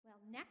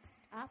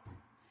up,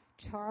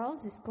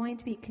 Charles is going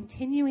to be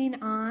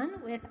continuing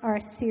on with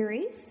our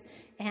series,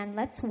 and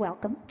let's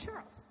welcome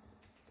Charles.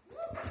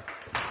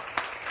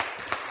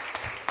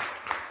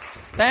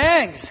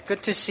 Thanks.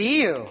 Good to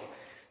see you.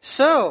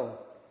 So,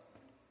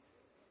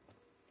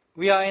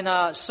 we are in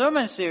a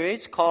sermon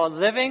series called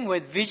Living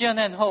with Vision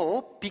and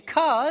Hope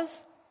because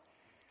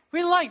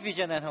we like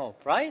vision and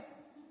hope, right?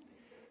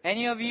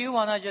 Any of you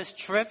want to just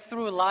drift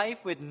through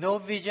life with no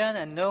vision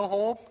and no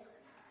hope?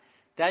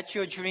 That's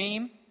your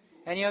dream?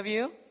 Any of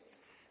you?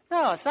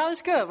 No,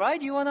 sounds good,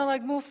 right? You want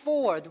to move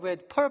forward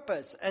with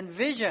purpose and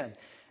vision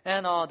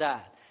and all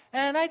that.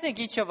 And I think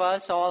each of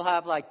us all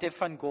have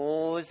different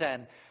goals,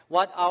 and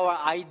what our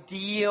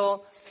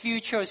ideal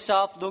future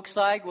self looks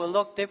like will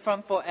look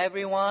different for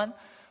everyone.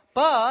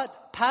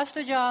 But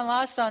Pastor John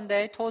last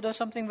Sunday told us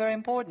something very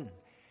important.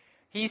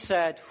 He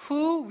said,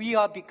 who we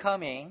are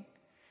becoming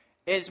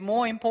is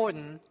more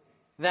important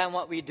than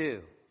what we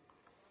do.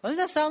 Doesn't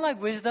that sound like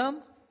wisdom?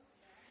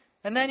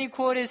 And then he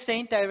quoted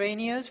Saint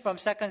Irenaeus from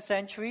 2nd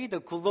century, the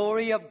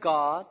glory of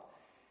God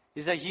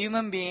is a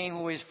human being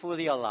who is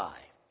fully alive.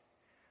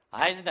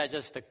 Isn't that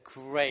just a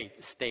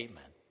great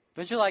statement?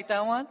 Don't you like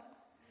that one?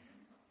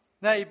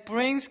 That it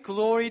brings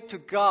glory to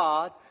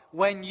God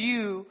when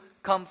you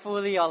come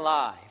fully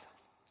alive.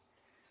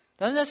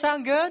 Doesn't that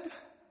sound good?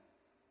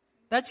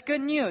 That's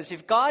good news.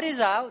 If God is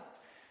out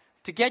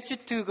to get you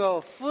to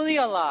go fully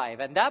alive,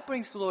 and that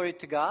brings glory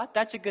to God,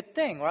 that's a good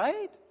thing,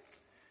 right?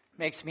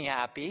 Makes me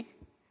happy.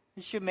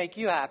 It should make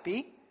you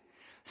happy.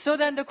 So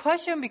then the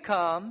question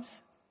becomes,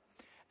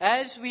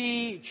 as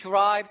we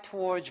drive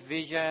towards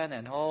vision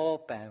and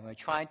hope, and we're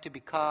trying to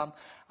become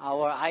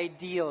our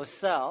ideal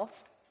self,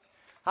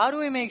 how do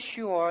we make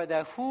sure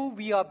that who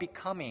we are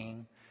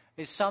becoming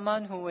is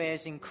someone who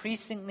is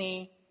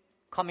increasingly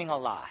coming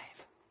alive?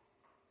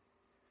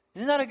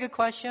 Isn't that a good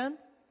question?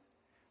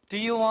 Do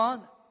you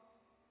want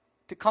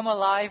to come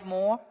alive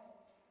more?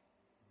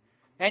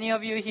 Any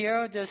of you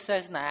here just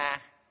says, nah,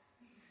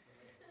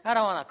 I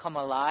don't want to come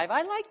alive.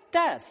 I like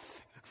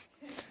death.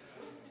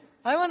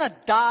 I want to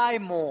die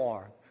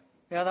more.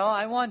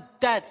 I want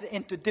death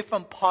into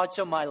different parts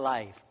of my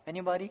life.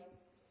 Anybody?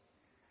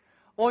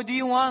 Or do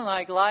you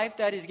want life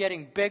that is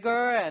getting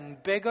bigger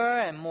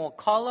and more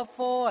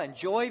colorful and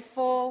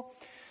joyful,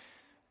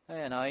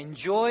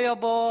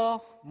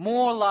 enjoyable,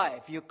 more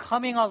life? You're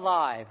coming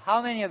alive.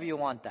 How many of you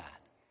want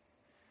that?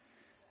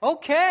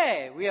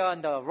 Okay, we are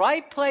in the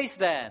right place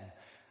then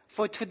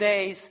for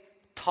today's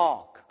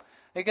talk.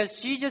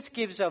 Because Jesus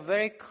gives a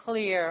very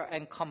clear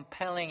and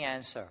compelling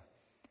answer.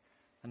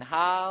 And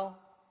how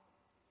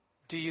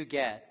do you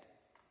get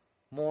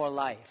more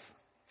life?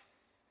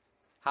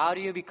 How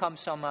do you become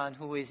someone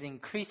who is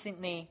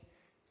increasingly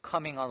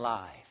coming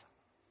alive?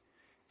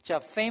 It's a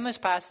famous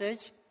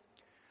passage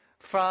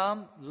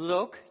from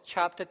Luke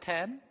chapter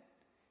 10,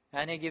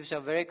 and he gives a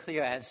very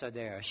clear answer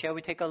there. Shall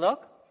we take a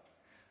look?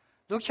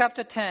 Luke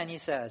chapter 10, he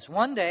says,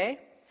 one day,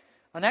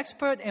 an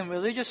expert in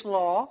religious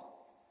law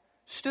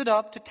stood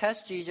up to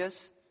test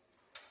Jesus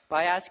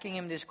by asking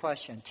him this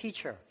question,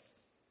 Teacher,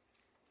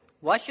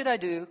 what should I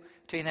do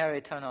to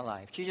inherit eternal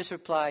life? Jesus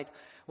replied,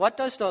 what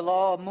does the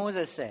law of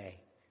Moses say?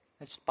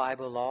 It's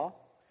Bible law.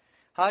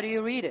 How do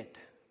you read it?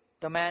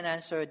 The man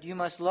answered, you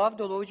must love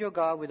the Lord your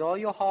God with all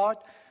your heart,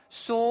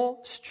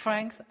 soul,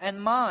 strength,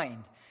 and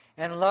mind,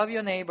 and love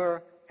your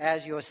neighbor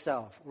as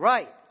yourself.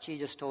 Right,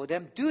 Jesus told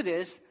him, do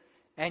this,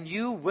 and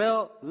you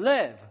will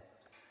live.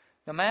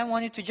 The man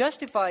wanted to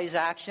justify his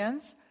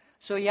actions,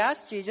 so he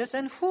asked Jesus,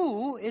 and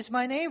who is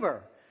my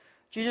neighbor?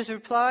 Jesus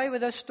replied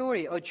with a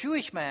story. A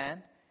Jewish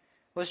man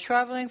was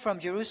traveling from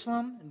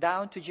Jerusalem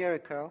down to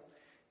Jericho,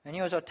 and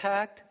he was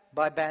attacked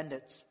by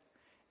bandits.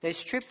 They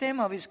stripped him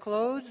of his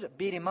clothes,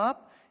 beat him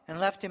up, and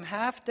left him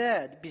half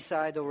dead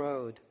beside the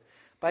road.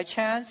 By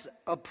chance,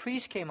 a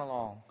priest came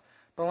along.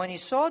 But when he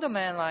saw the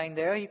man lying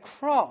there, he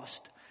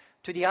crossed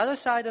to the other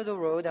side of the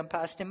road and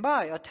passed him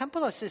by. A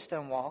temple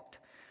assistant walked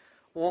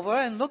over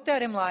and looked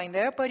at him lying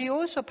there, but he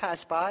also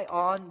passed by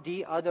on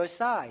the other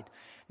side.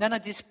 Then a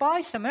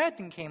despised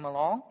Samaritan came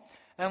along,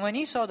 and when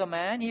he saw the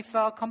man, he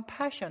felt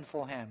compassion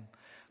for him.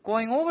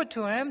 Going over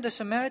to him, the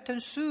Samaritan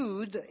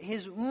soothed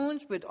his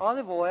wounds with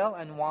olive oil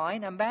and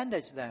wine and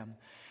bandaged them.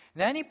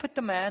 Then he put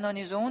the man on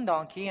his own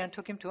donkey and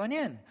took him to an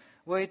inn,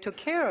 where he took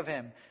care of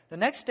him. The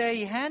next day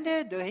he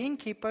handed the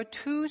innkeeper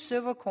 2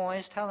 silver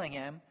coins, telling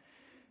him,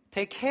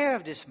 take care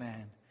of this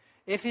man.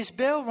 If his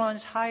bill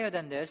runs higher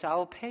than this, I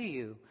will pay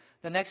you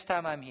the next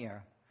time I'm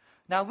here.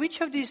 Now which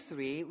of these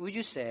 3 would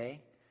you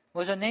say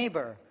was a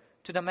neighbor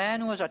to the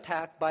man who was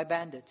attacked by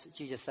bandits?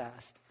 Jesus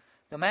asked.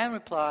 The man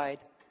replied,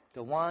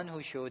 the one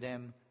who showed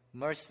him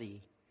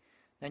mercy.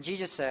 Then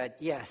Jesus said,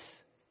 yes,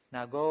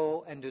 now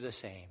go and do the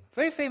same.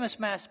 Very famous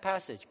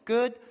passage,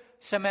 Good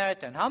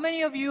Samaritan. How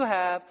many of you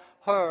have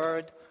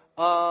heard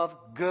of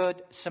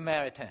Good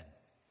Samaritan?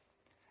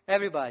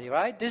 Everybody,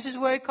 right? This is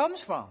where it comes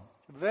from.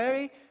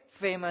 Very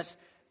famous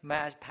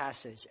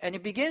passage. And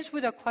it begins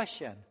with a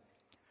question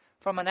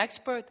from an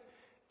expert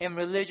in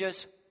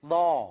religious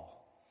law.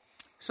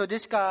 So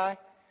this guy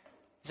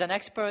is an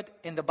expert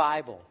in the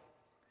Bible.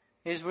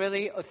 is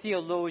really a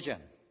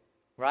theologian,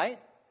 right?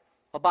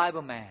 A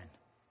Bible man.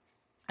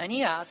 And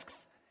he asks,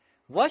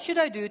 what should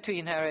I do to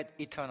inherit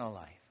eternal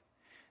life?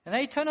 And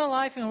eternal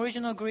life in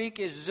original Greek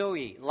is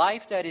zoe,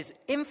 life that is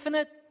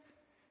infinite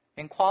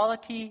in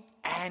quality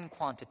and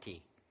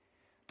quantity.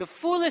 The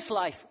fullest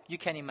life you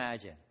can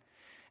imagine.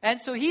 And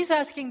so he's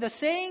asking the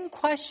same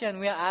question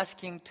we are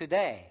asking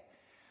today.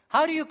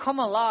 How do you come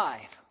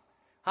alive?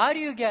 How do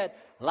you get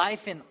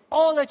life in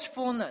all its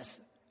fullness,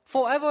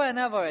 forever and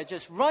ever,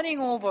 just running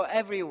over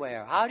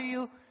everywhere? How do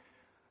you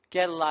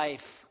get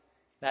life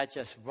that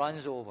just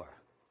runs over?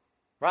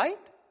 Right?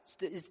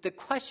 It's the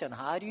question,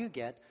 how do you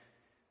get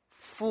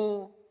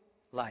full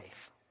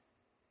life?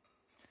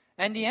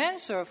 And the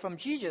answer from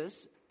Jesus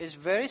is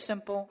very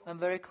simple and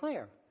very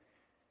clear.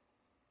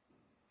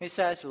 He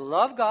says,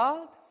 love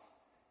God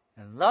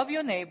and love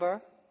your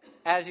neighbor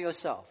as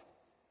yourself.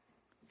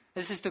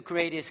 This is the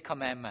greatest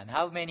commandment.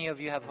 How many of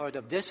you have heard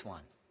of this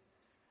one?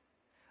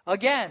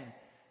 Again,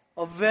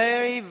 a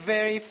very,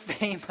 very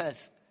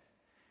famous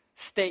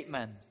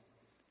statement.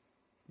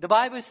 The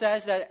Bible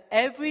says that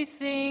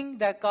everything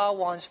that God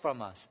wants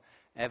from us,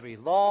 every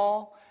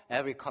law,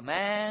 every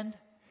command,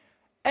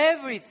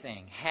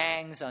 everything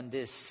hangs on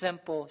this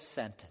simple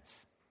sentence.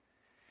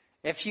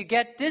 If you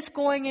get this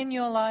going in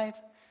your life,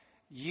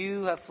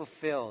 you have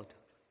fulfilled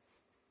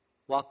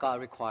what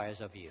God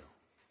requires of you.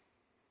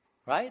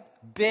 Right?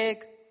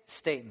 Big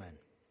statement.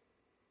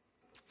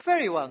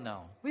 Very well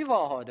known. We've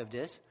all heard of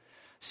this.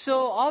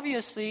 So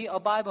obviously, a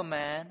Bible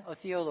man, a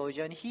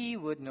theologian, he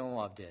would know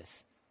of this.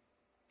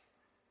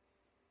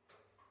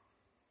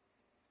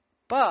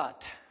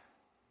 But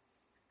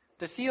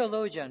the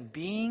theologian,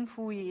 being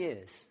who he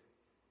is,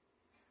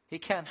 he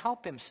can't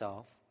help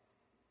himself.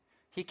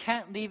 He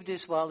can't leave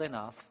this well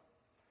enough.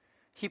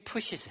 He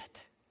pushes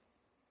it.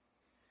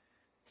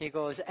 He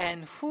goes,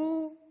 and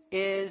who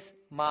is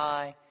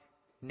my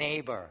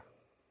neighbor?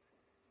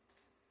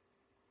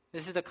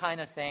 This is the kind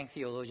of thing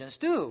theologians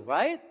do,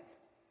 right?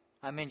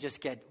 I mean, just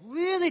get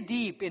really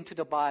deep into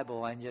the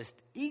Bible and just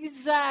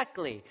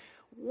exactly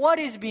what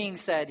is being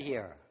said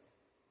here.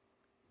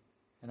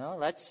 You know,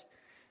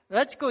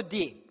 let's go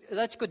deep.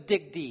 Let's go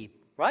dig deep,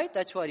 right?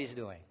 That's what he's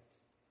doing.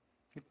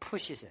 He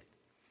pushes it.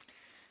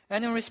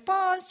 And in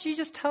response,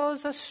 Jesus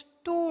tells a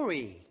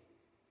story.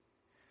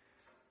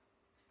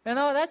 You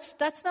know,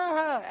 that's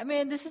not how,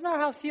 this is not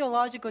how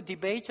theological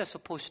debates are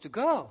supposed to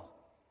go.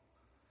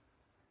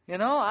 You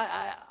know,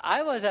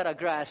 I was at a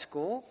grad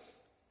school.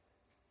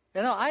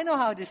 You know, I know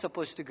how this is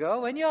supposed to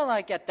go. When you're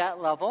like at that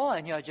level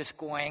and you're just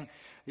going,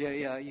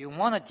 you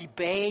want to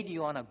debate,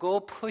 you want to go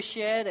push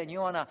it, and you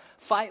want to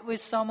fight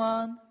with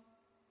someone,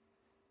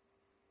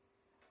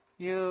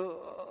 you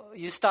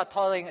start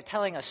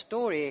telling a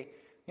story,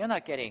 you're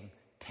not getting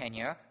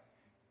tenure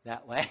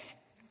that way.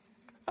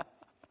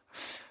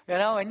 You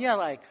know, and you're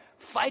like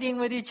fighting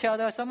with each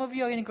other. Some of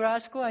you are in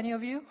grad school, any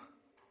of you?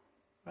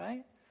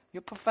 Right?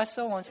 Your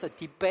professor wants to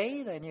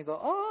debate, and you go,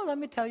 oh, let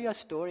me tell you a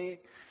story.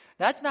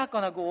 That's not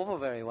going to go over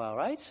very well,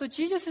 right? So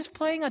Jesus is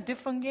playing a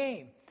different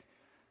game.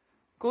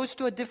 Goes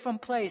to a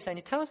different place, and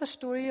he tells a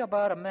story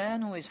about a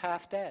man who is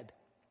half dead,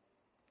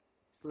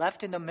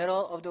 left in the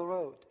middle of the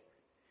road.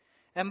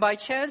 And by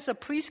chance, a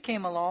priest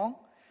came along,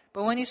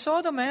 but when he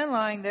saw the man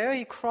lying there,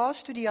 he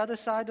crossed to the other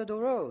side of the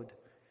road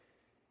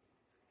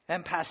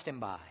and passed him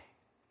by.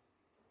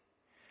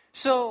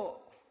 So,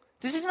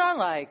 this is not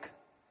like,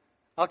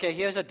 okay,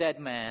 here's a dead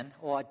man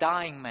or a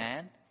dying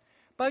man,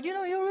 but you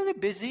know, you're really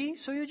busy,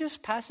 so you're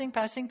just passing,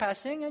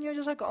 and you're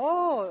just like,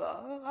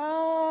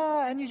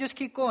 and you just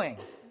keep going.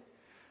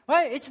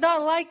 Right? It's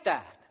not like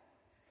that.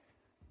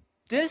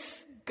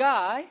 This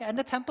guy and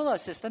the temple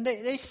assistant,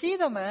 they see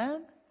the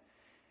man,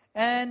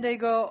 and they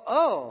go,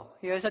 oh,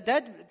 here's a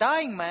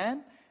dying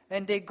man,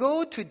 and they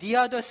go to the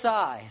other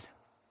side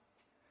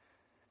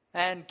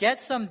and get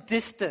some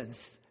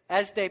distance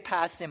as they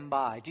pass him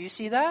by. Do you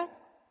see that?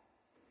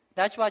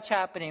 That's what's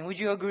happening. Would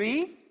you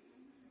agree?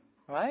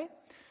 Right?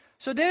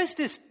 So there's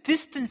this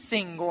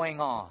distancing going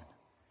on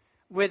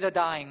with a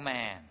dying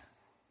man.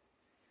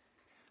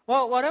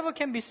 Well, whatever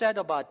can be said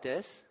about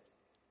this,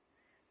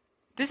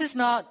 this is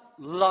not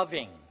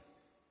loving.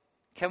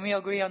 Can we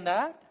agree on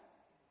that?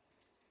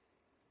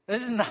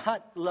 This is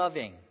not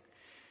loving.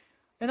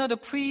 You know, the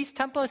priest,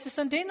 temple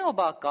assistant, they know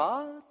about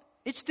God.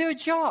 It's their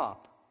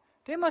job.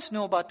 They must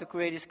know about the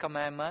greatest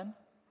commandment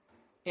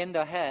in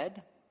the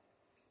head,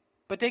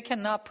 but they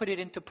cannot put it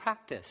into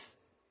practice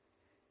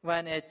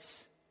when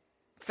it's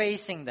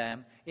facing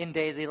them in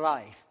daily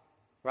life,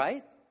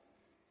 right?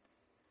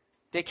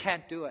 They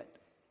can't do it.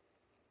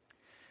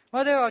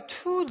 Well, there are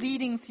two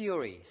leading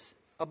theories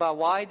about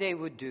why they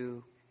would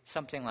do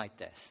something like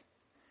this.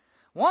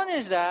 One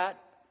is that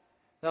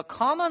the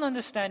common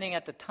understanding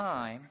at the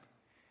time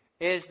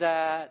is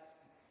that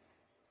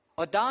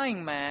a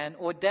dying man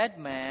or dead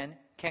man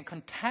can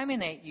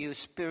contaminate you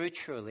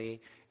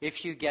spiritually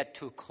if you get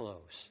too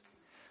close.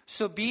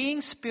 So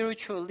being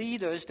spiritual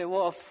leaders, they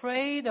were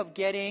afraid of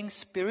getting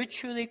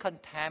spiritually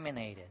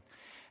contaminated.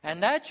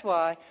 And that's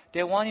why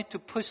they wanted to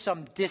put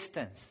some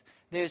distance.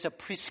 There's a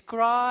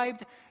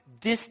prescribed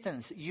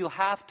distance you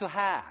have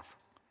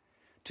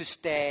to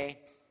stay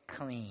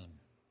clean.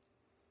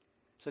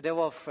 So they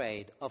were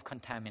afraid of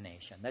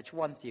contamination. That's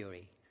one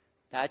theory.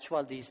 That's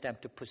what leads them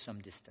to put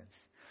some distance.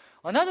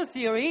 Another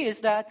theory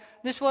is that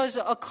this was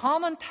a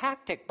common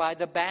tactic by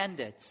the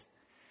bandits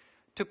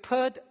to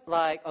put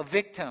like a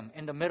victim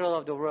in the middle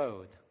of the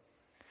road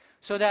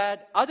so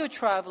that other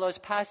travelers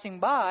passing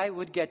by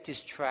would get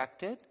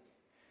distracted,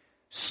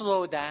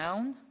 slow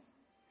down,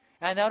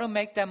 and that will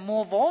make them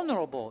more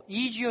vulnerable,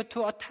 easier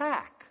to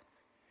attack,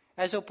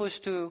 as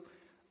opposed to,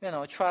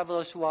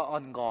 travelers who are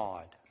on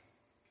guard.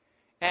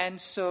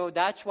 And so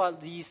that's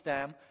what leads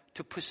them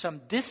to put some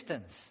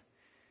distance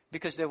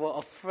because they were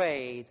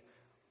afraid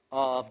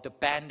of the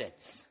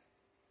bandits.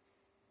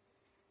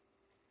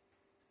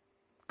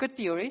 Good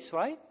theories,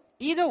 right?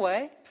 Either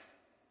way,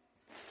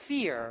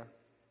 fear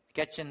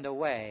gets in the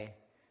way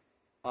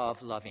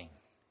of loving.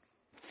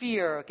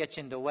 Fear gets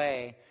in the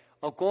way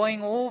of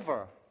going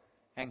over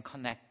and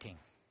connecting.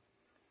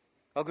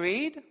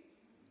 Agreed?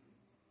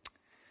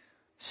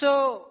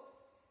 So,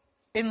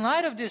 in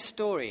light of this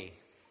story,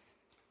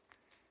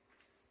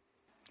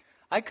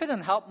 I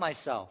couldn't help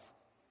myself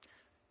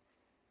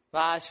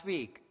last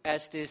week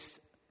as this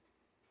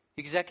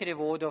executive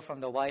order from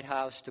the White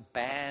House to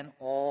ban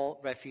all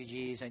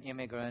refugees and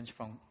immigrants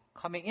from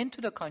coming into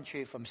the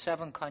country from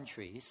 7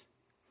 countries.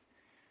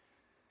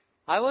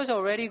 I was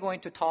already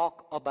going to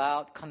talk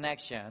about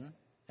connection,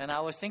 and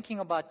I was thinking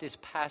about this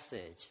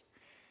passage.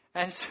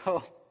 And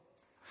so,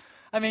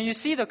 you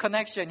see the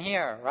connection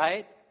here,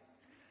 right?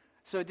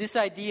 So this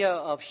idea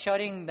of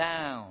shutting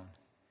down,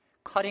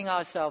 cutting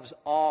ourselves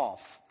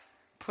off,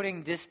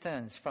 putting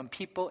distance from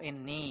people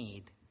in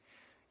need.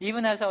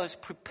 Even as I was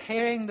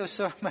preparing the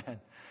sermon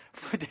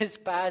for this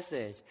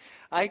passage,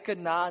 I could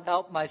not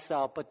help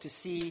myself but to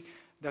see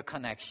the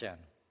connection.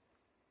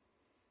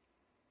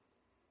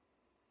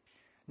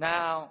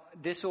 Now,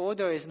 this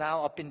order is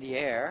now up in the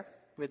air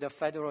with a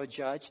federal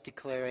judge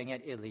declaring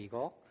it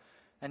illegal.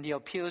 And the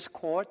appeals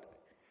court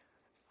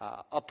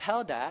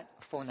upheld that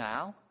for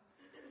now.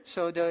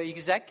 So the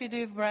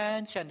executive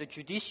branch and the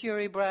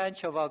judiciary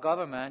branch of our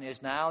government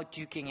is now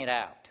duking it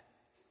out.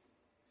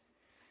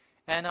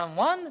 And on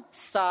one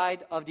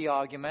side of the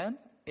argument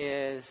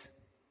is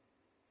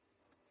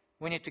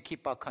we need to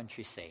keep our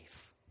country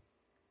safe.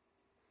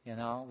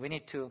 We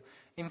need to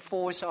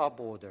enforce our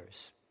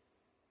borders.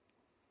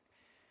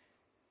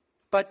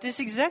 But this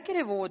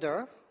executive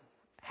order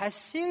has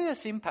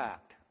serious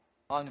impact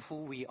on who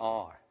we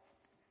are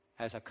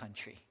as a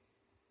country.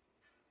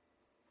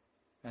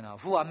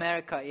 Who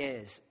America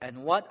is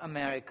and what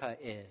America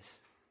is.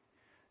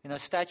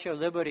 Statue of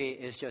Liberty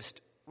is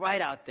just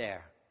right out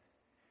there.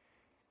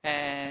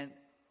 And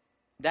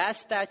that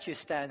statue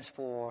stands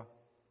for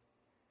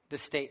the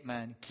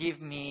statement,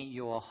 "Give me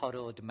your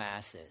huddled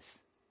masses."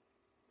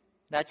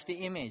 That's the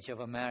image of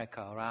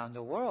America around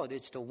the world.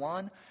 It's the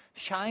one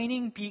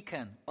shining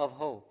beacon of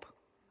hope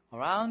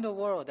around the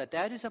world,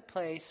 that is a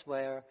place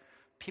where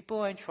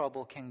people in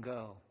trouble can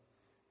go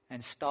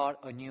and start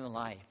a new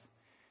life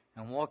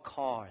and work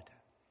hard,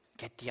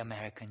 get the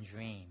American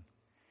dream.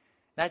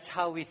 That's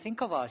how we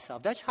think of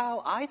ourselves. That's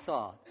how I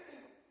thought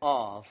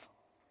of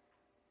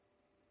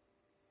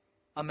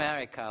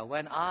America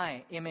when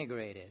I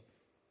immigrated.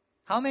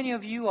 How many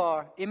of you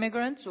are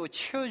immigrants or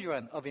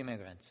children of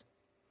immigrants?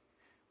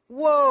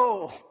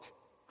 Whoa!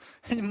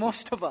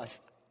 Most of us,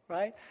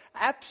 right?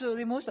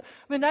 Absolutely most of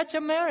us. That's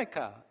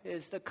America.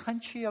 It's the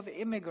country of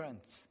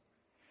immigrants.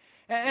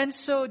 And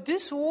so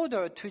this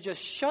order to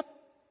just shut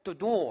the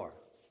door,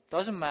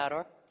 doesn't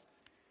matter.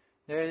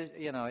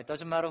 It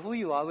doesn't matter who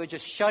you are. We're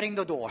just shutting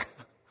the door.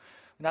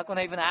 We're not going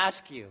to even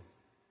ask you.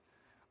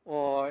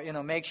 Or,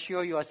 make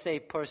sure you're a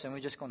safe person. We're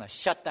just going to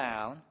shut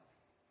down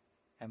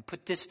and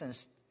put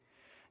distance.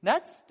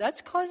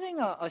 That's causing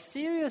a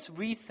serious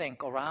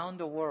rethink around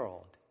the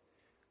world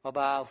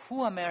about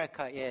who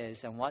America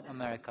is and what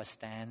America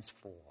stands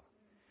for.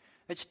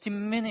 It's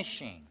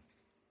diminishing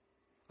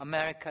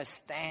America's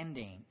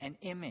standing and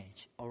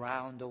image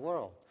around the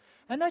world.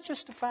 And that's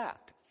just a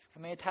fact.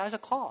 It has a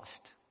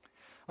cost.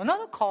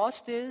 Another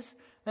cost is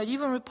that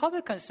even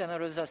Republican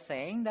senators are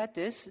saying that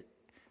this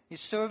is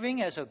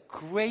serving as a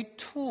great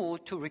tool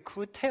to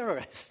recruit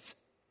terrorists.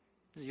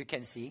 As you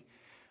can see,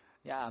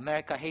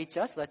 America hates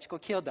us, let's go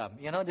kill them.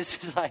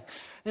 This is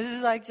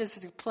like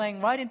just playing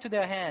right into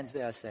their hands,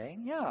 they are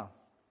saying. Yeah.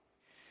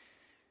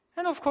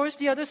 And of course,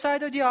 the other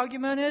side of the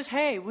argument is,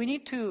 hey, we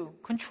need to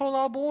control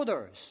our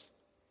borders.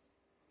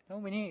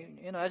 We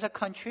need, as a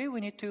country,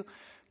 we need to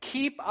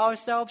keep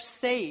ourselves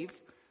safe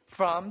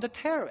from the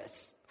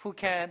terrorists who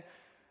can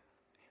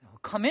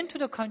come into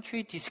the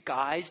country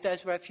disguised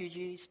as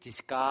refugees,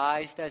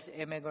 disguised as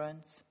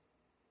immigrants.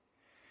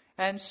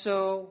 And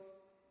so,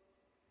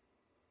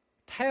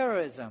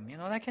 terrorism,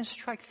 that can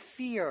strike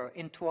fear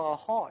into our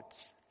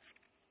hearts.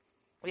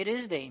 It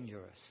is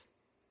dangerous.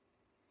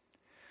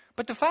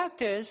 But the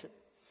fact is,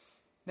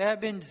 there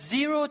have been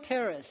 0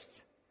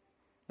 terrorists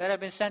that have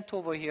been sent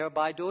over here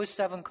by those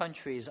 7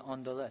 countries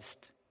on the list.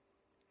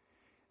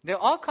 There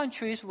are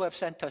countries who have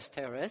sent us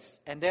terrorists,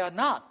 and they are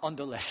not on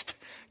the list,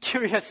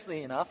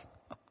 curiously enough.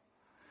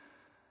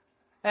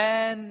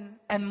 And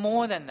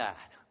more than that,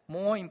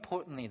 more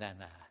importantly than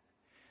that,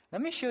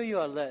 let me show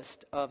you a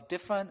list of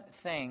different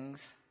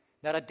things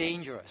that are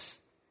dangerous,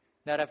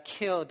 that have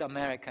killed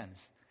Americans.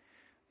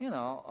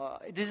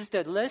 This is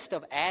the list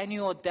of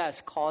annual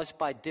deaths caused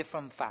by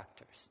different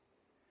factors.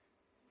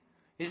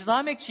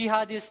 Islamic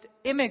jihadist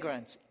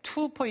immigrants,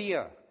 2 per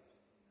year.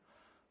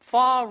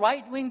 Far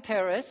right-wing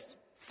terrorists,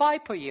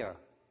 5 per year.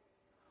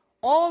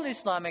 All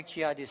Islamic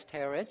jihadist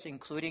terrorists,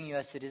 including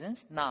U.S.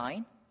 citizens,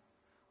 9.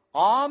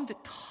 Armed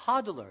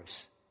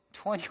toddlers,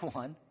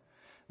 21.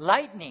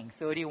 Lightning,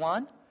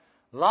 31.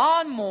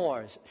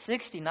 Lawnmowers,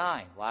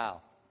 69.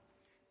 Wow.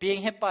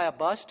 Being hit by a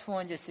bus,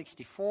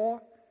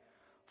 264.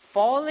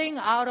 Falling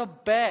out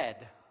of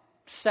bed,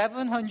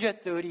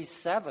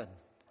 737.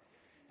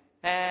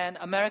 And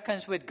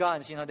Americans with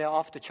guns, they're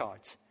off the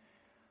charts.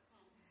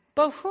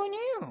 But who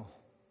knew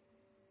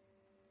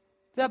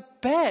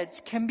that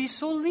beds can be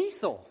so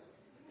lethal?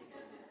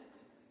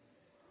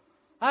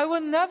 I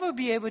would never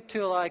be able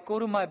to go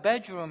to my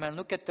bedroom and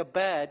look at the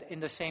bed in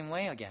the same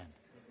way again.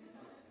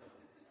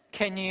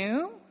 Can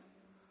you?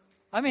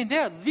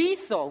 They're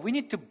lethal. We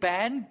need to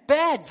ban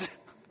beds.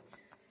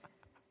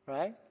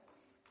 Right?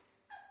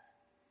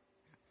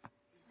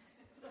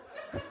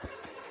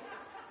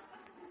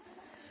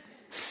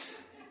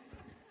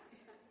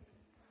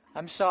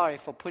 I'm sorry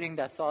for putting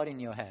that thought in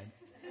your head.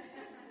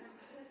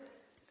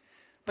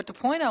 But the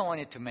point I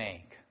wanted to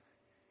make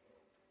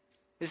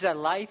is that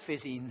life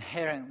is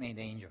inherently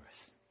dangerous.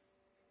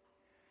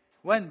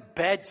 When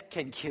beds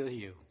can kill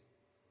you,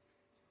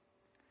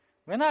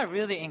 we're not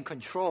really in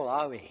control,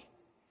 are we?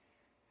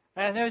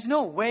 And there's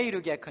no way to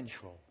get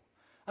control.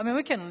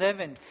 We can live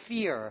in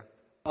fear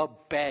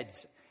of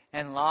beds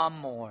and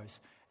lawnmowers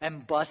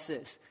and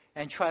buses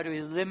and try to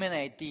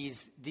eliminate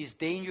these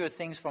dangerous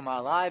things from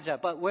our lives.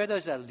 But where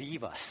does that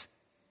leave us?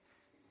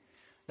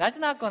 That's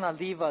not going to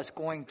leave us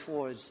going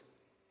towards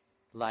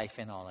life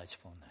in all its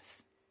fullness.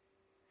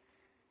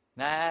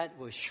 That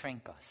will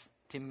shrink us,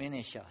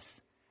 diminish us,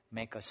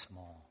 make us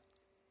small.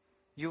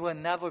 You will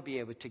never be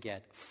able to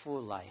get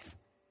full life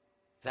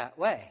that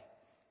way.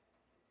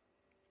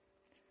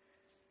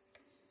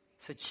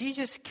 So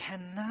Jesus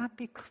cannot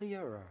be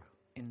clearer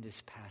in this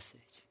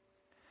passage.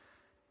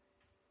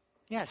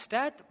 Yes,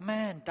 that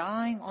man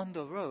dying on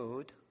the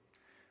road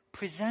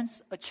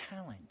presents a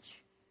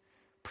challenge,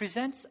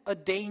 presents a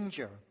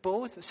danger,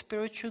 both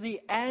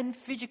spiritually and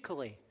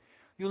physically.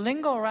 You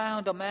linger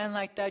around a man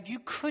like that, you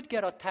could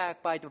get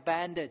attacked by the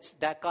bandits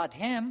that got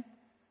him.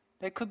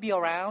 They could be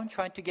around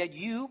trying to get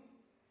you.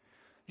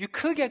 You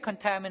could get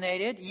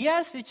contaminated.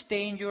 Yes, it's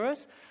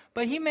dangerous,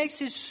 but he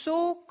makes it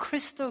so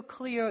crystal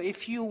clear.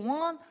 If you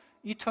want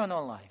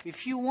eternal life,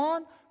 if you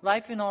want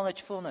life in all its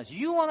fullness,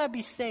 you want to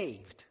be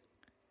saved,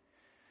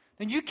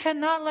 then you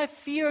cannot let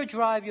fear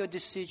drive your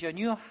decision.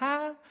 You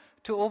have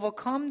to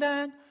overcome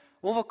that,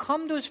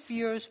 overcome those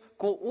fears,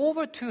 go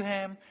over to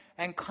him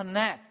and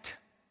connect.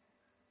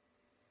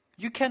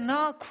 You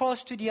cannot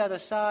cross to the other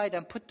side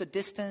and put the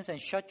distance and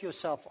shut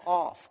yourself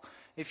off.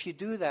 If you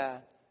do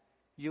that,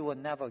 you will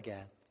never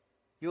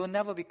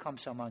become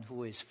someone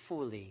who is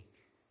fully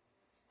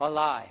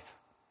alive.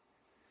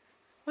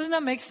 Doesn't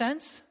that make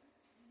sense?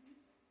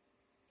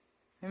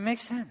 It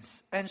makes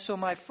sense. And so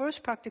my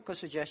first practical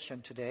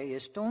suggestion today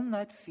is don't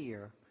let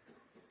fear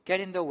get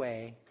in the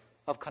way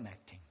of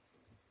connecting.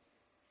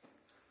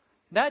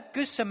 That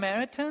Good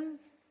Samaritan,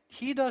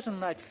 he doesn't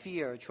let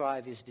fear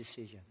drive his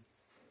decision.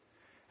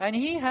 And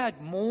he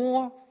had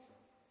more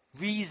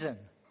reason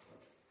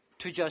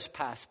to just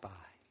pass by.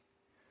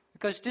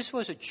 Because this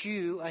was a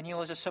Jew and he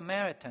was a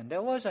Samaritan.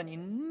 There was an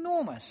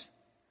enormous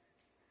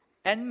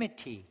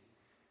enmity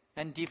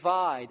and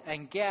divide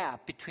and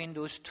gap between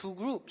those two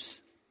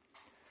groups.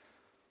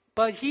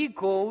 But he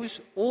goes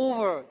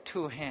over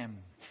to him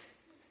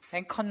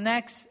and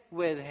connects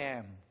with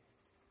him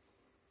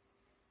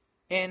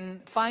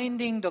in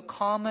finding the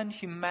common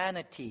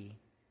humanity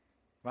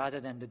rather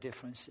than the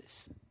differences.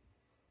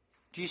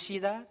 Do you see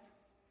that?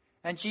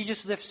 And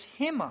Jesus lifts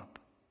him up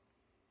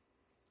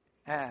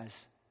as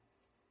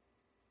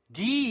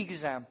the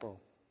example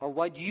of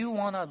what you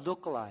want to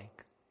look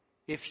like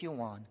if you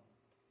want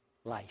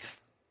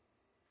life.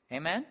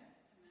 Amen?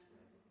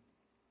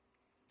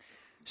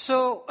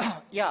 So,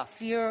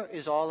 fear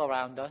is all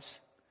around us.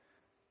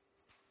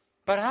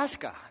 But ask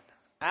God.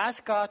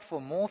 Ask God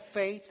for more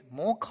faith,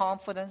 more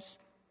confidence,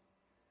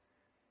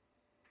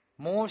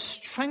 more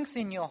strength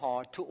in your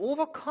heart to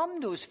overcome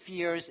those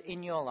fears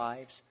in your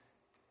lives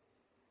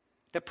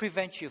that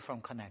prevent you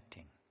from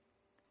connecting.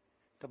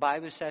 The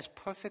Bible says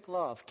perfect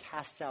love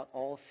casts out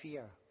all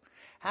fear.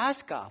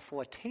 Ask God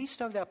for a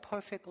taste of that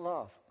perfect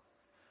love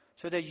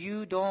so that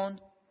you don't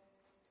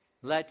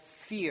let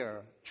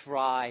fear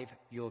drive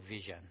your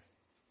vision.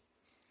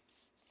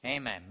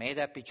 Amen. May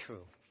that be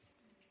true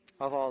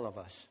of all of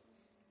us.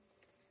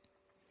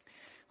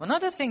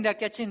 Another thing that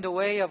gets in the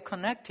way of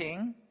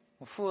connecting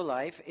full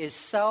life is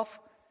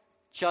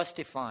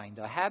self-justifying,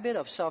 the habit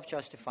of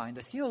self-justifying.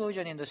 The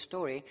theologian in the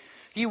story,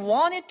 he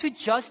wanted to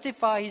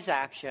justify his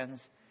actions.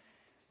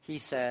 He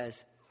says,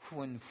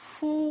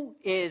 who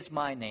is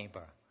my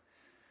neighbor?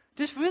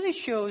 This really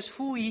shows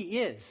who he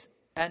is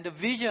and the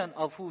vision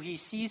of who he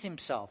sees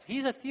himself.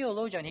 He's a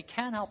theologian. He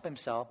can't help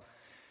himself.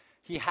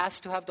 He has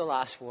to have the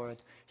last word.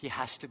 He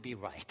has to be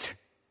right.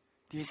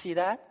 Do you see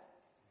that?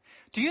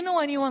 Do you know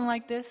anyone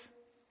like this?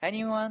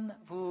 Anyone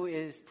who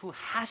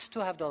has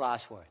to have the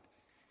last word?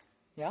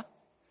 Yeah?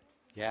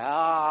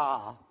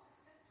 Yeah.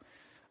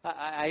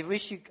 I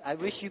wish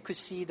you could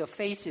see the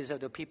faces of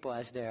the people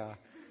as they are.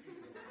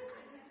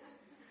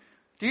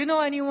 Do you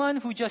know anyone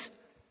who just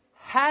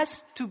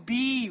has to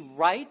be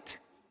right?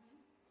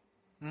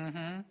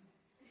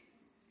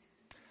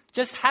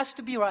 Just has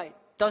to be right.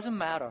 Doesn't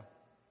matter.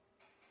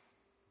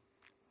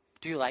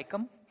 Do you like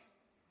them?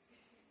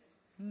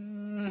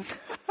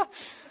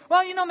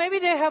 Well, maybe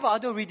they have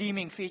other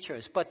redeeming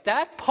features, but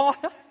that part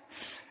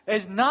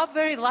is not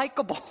very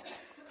likable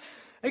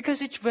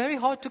because it's very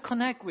hard to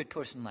connect with a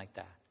person like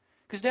that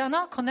because they are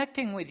not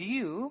connecting with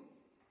you.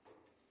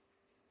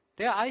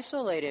 They are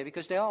isolated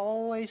because they are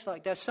always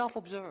they're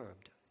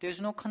self-observed. There's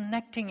no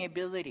connecting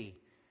ability.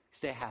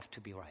 They have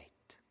to be right.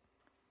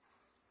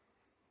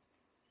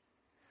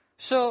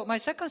 So my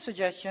second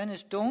suggestion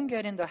is don't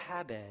get in the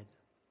habit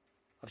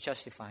of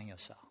justifying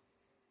yourself.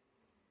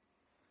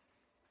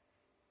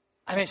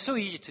 I mean, it's so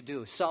easy to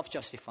do,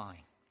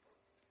 self-justifying,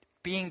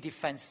 being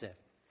defensive.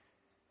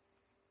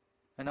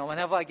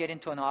 Whenever I get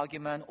into an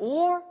argument,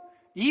 or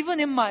even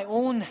in my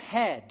own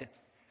head,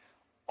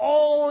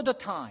 all the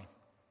time,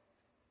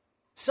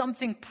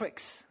 something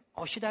pricks.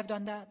 Oh, should I have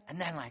done that? And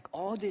then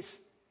all these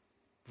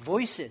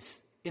voices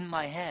in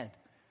my head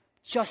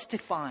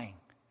justifying.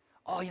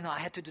 Oh, I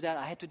had to do that,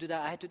 I had to do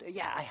that,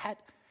 Yeah, I had.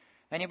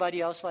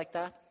 Anybody else like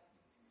that?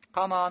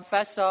 Come on,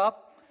 fess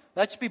up.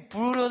 Let's be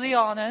brutally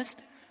honest.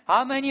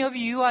 How many of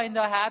you are in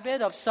the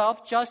habit of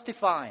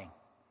self-justifying?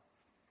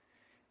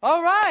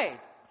 All right.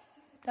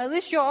 At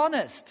least you're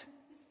honest.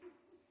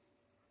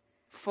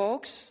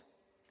 Folks,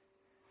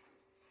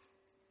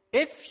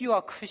 if you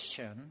are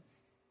Christian,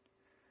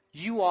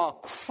 you are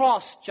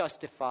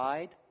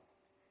cross-justified,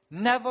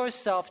 never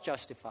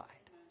self-justified.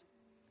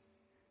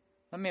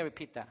 Let me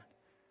repeat that.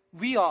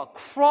 We are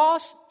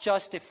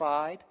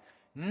cross-justified,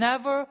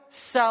 never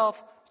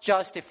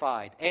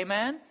self-justified.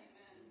 Amen?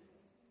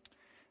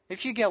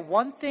 If you get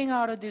one thing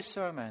out of this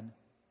sermon,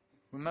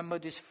 remember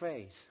this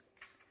phrase.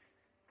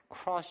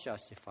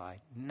 Cross-justified,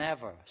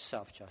 never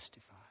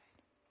self-justified.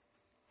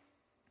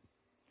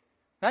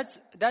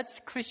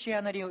 That's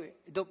Christianity.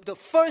 The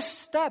first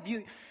step.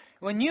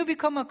 When you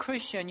become a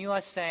Christian, you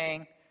are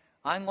saying,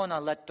 I'm going to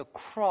let the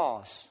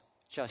cross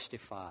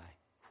justify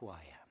who I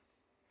am.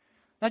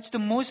 That's the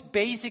most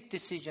basic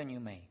decision you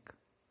make.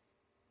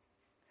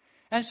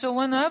 And so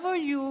whenever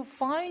you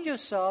find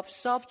yourself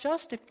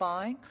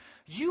self-justifying,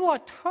 you are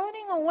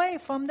turning away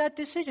from that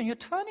decision. You're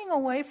turning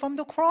away from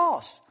the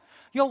cross.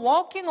 You're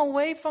walking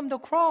away from the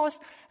cross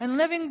and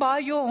living by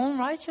your own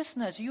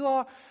righteousness.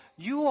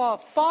 You are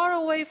far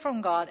away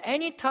from God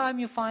anytime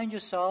you find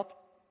yourself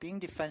being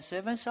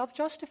defensive and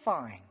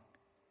self-justifying.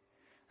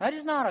 That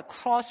is not a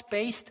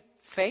cross-based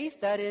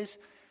faith. That is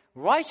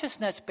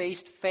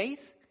righteousness-based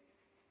faith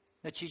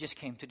that Jesus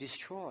came to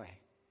destroy.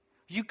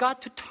 You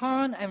got to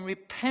turn and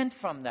repent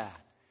from that.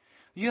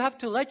 You have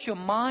to let your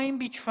mind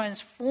be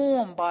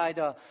transformed by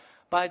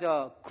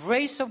the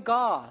grace of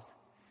God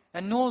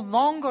and no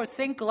longer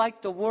think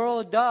like the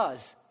world does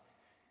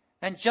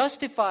and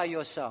justify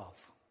yourself.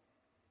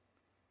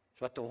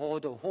 But the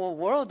whole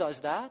world does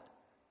that.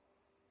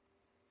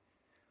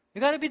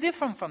 You got to be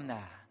different from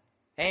that.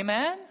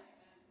 Amen?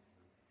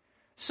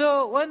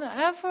 So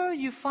whenever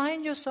you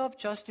find yourself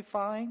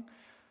justifying,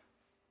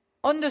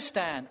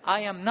 understand,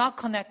 I am not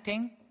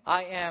connecting.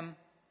 I am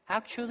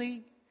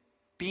actually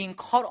being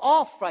cut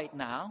off right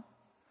now.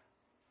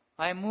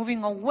 I am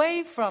moving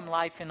away from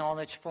life in all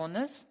its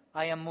fullness.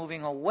 I am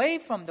moving away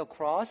from the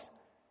cross.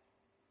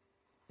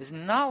 It's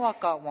not what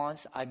God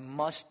wants. I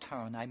must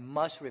turn. I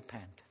must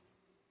repent.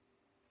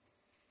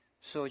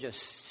 So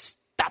just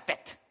stop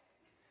it.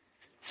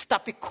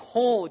 Stop it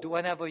cold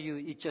whenever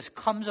it just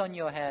comes on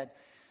your head.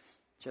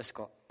 Just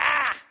go,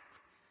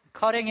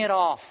 cutting it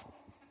off.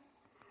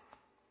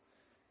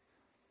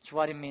 It's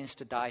what it means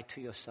to die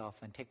to yourself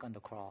and take on the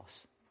cross.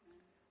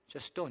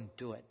 Just don't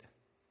do it.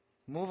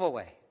 Move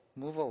away.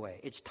 Move away.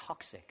 It's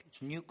toxic.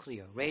 It's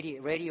nuclear,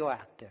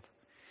 radioactive.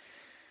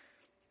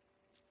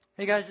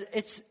 Because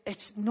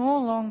it's no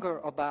longer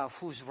about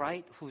who's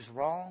right, who's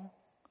wrong.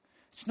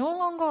 It's no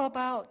longer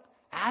about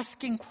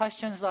asking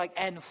questions like,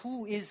 and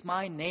who is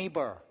my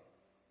neighbor?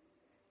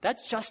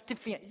 That's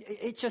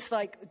it's just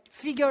like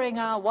figuring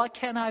out what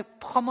can I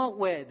come up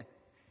with.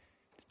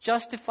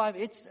 Justify.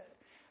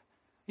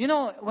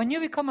 When you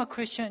become a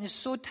Christian, it's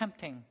so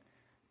tempting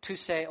to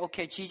say,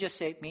 okay, Jesus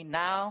saved me.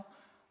 Now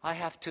I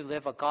have to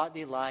live a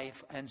godly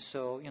life. And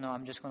so,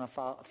 I'm just going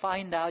to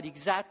find out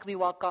exactly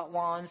what God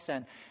wants.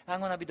 And I'm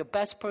going to be the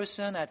best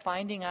person at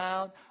finding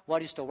out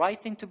what is the right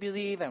thing to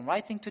believe and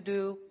right thing to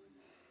do.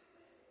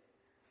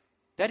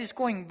 That is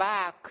going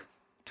back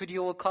to the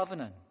old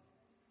covenant.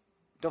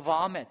 The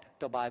vomit,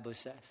 the Bible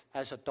says.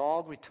 As a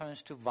dog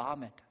returns to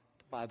vomit,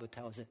 the Bible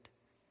tells it.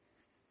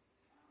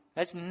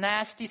 That's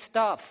nasty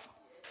stuff.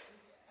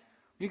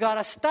 You got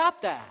to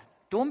stop that.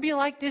 Don't be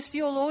like this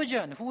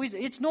theologian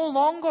it's no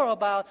longer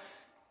about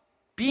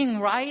being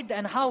right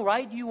and how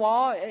right you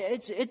are.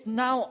 It's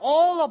now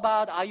all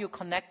about, are you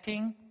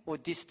connecting or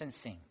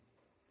distancing?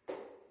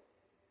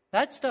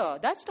 That's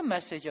the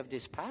message of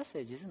this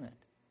passage, isn't it?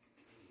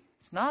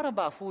 It's not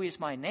about who is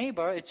my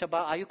neighbor. It's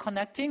about, are you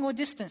connecting or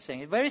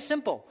distancing? It's very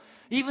simple.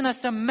 Even a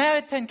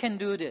Samaritan can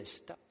do this.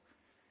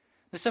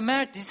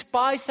 The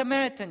despised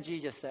Samaritan,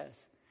 Jesus says,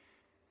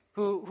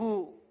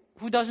 who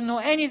doesn't know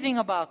anything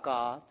about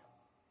God,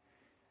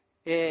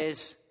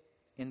 is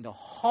in the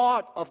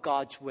heart of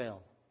God's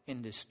will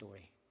in this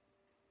story.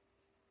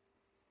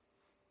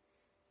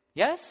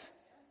 Yes?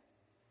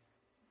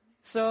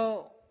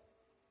 So,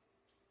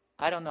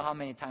 I don't know how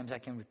many times I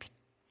can repeat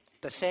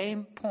the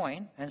same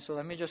point, and so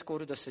let me just go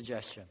to the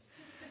suggestion.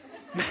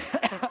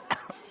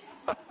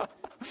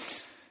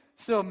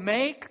 So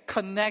make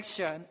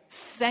connection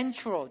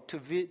central to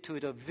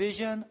the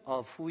vision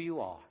of who you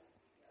are.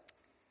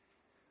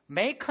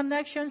 Make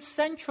connection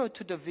central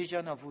to the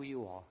vision of who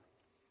you are.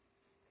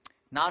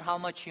 Not how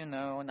much you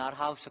know, not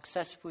how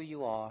successful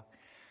you are.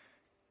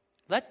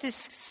 Let this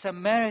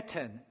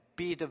Samaritan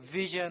be the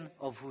vision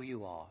of who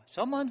you are.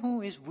 Someone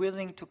who is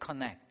willing to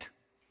connect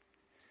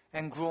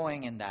and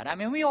growing in that. I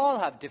mean, we all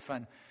have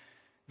different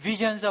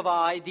visions of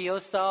our ideal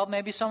self.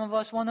 Maybe some of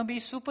us want to be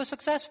super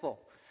successful.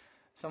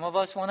 Some of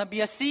us want to be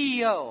a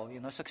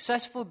CEO,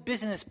 successful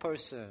business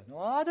person.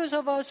 Or others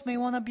of us may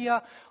want to be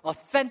an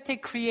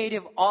authentic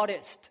creative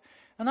artist.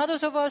 And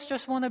others of us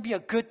just want to be a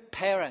good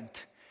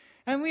parent.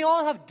 And we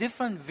all have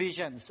different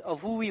visions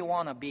of who we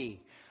want to be.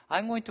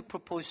 I'm going to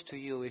propose to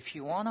you, if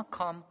you want to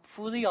come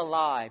fully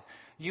alive,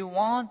 you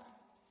want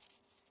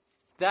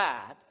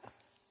that,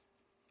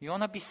 you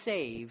want to be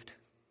saved,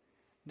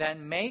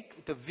 then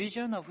make the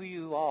vision of who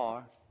you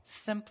are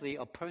simply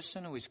a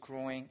person who is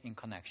growing in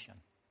connection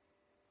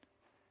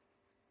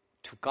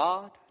to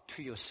God,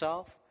 to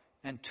yourself,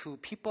 and to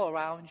people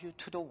around you,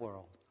 to the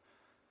world.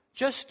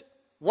 Just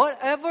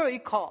whatever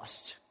it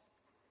costs,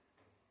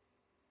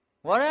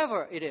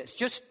 whatever it is,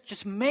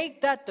 just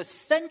make that the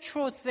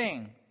central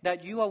thing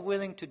that you are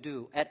willing to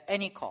do at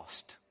any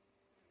cost.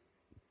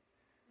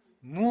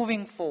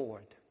 Moving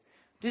forward.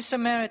 This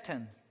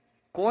Samaritan,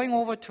 going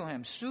over to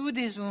him, soothed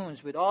his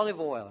wounds with olive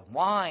oil,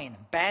 wine,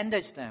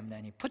 bandaged them.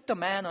 Then he put the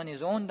man on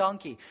his own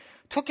donkey,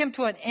 took him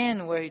to an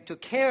inn where he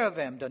took care of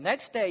him. The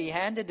next day he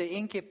handed the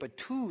innkeeper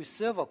 2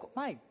 silver coins.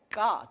 My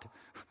God,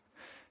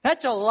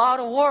 that's a lot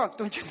of work,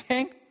 don't you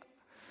think?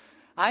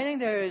 I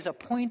think there is a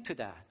point to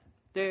that.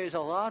 There is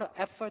a lot of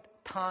effort,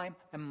 time,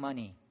 and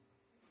money.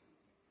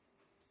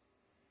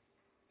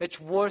 It's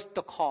worth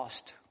the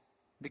cost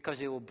because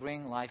it will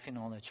bring life in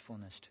all its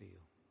fullness to you.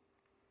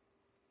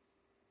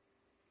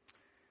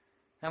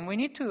 And we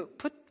need to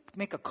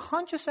make a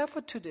conscious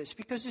effort to this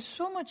because it's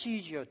so much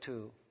easier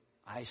to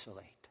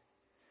isolate.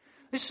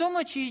 It's so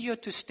much easier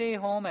to stay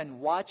home and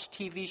watch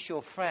TV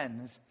show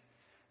Friends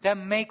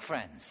than make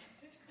friends.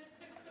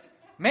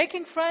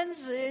 Making friends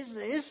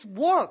is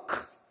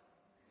work,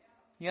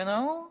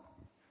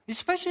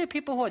 Especially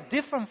people who are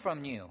different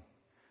from you,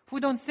 who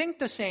don't think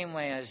the same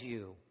way as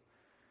you.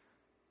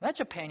 That's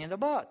a pain in the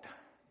butt.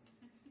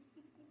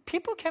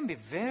 People can be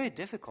very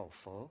difficult,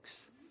 folks.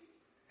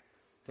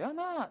 They are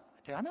not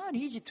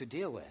easy to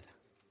deal with,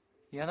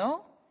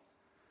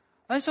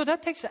 And so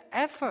that takes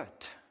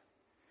effort.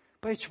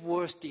 But it's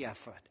worth the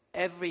effort,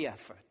 every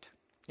effort.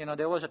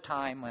 There was a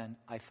time when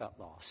I felt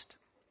lost.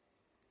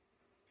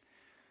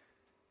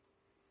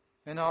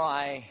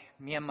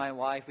 Me and my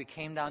wife, we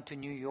came down to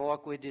New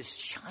York with this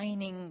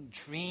shining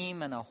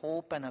dream and a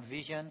hope and a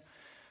vision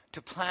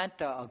to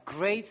plant a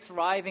great,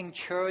 thriving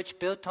church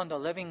built on the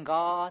living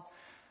God.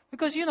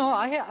 Because,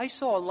 I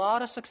saw a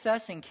lot of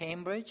success in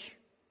Cambridge.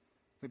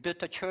 We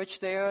built a church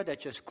there that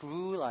just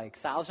grew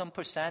like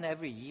 1,000%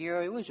 every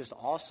year. It was just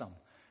awesome.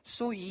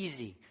 So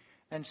easy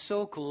and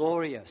so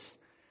glorious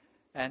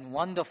and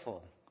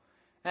wonderful.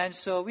 And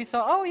so we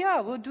thought, oh yeah,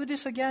 we'll do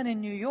this again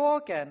in New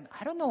York. And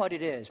I don't know what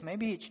it is.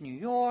 Maybe it's New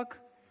York.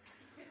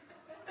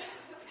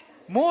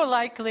 More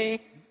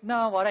likely,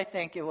 no, what I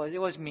think it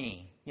was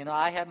me.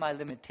 I had my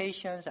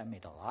limitations. I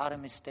made a lot of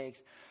mistakes.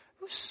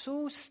 It was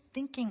so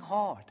stinking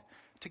hard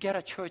to get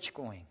a church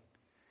going.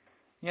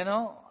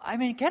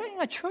 Getting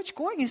a church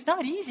going is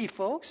not easy,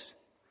 folks.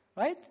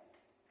 Right?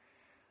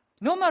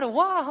 No matter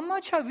what, how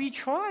much have we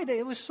tried,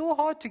 it was so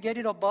hard to get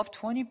it above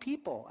 20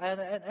 people.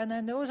 And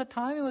then there was a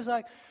time it was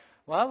like,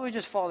 well, we're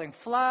just falling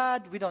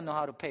flat. We don't know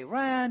how to pay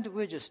rent.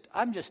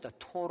 I'm just a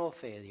total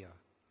failure.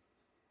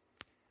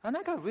 And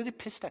I got really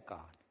pissed at God.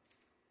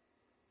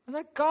 I was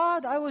like,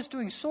 God, I was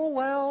doing so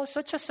well,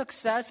 such a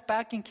success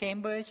back in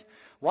Cambridge.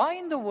 Why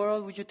in the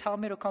world would you tell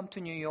me to come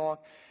to New York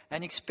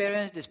and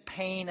experience this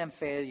pain and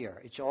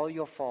failure? It's all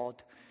your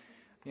fault.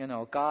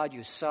 God,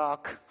 you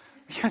suck.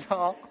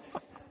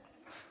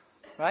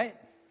 Right?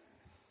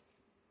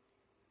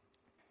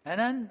 And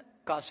then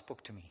God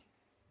spoke to me.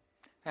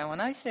 And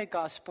when I say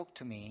God spoke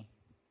to me,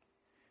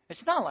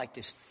 it's not like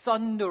this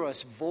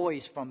thunderous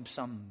voice from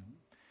some,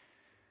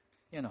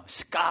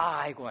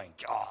 sky going,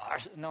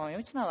 Josh. No,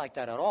 it's not like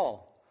that at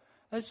all.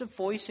 It's a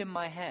voice in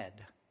my head.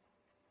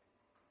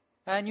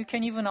 And you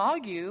can even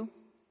argue,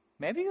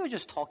 maybe you're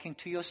just talking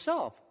to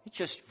yourself. It's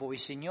just a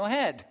voice in your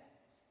head.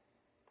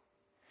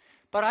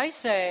 But I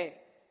say,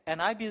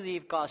 and I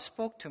believe God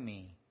spoke to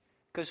me,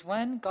 because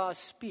when God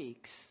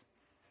speaks,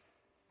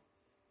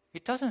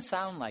 it doesn't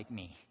sound like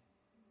me.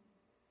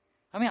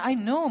 I mean, I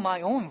know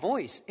my own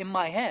voice in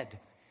my head.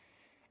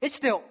 It's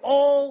there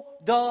all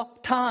the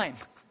time.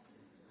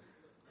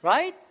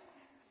 Right?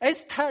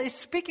 It's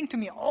speaking to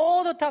me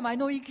all the time. I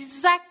know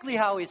exactly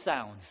how it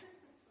sounds.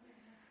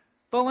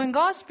 But when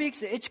God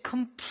speaks, it's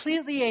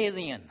completely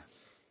alien.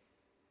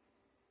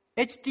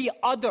 It's the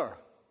other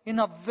in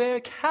a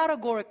very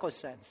categorical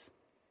sense.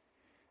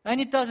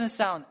 And it doesn't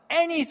sound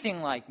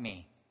anything like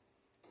me.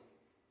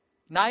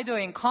 Neither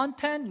in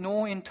content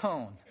nor in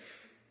tone.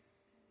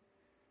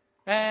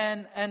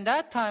 And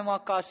that time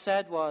what God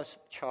said was,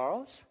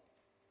 Charles,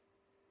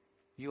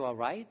 you are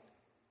right.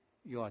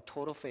 You are a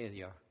total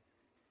failure.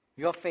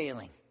 You're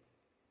failing.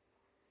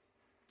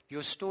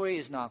 Your story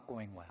is not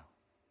going well.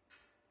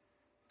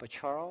 But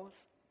Charles,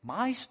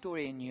 my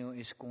story in you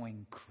is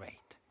going great.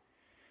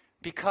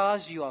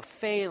 Because you are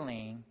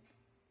failing,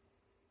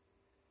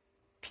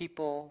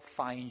 people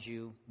find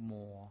you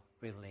more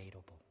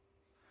relatable.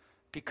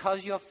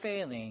 Because you're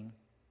failing,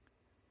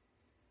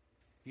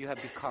 you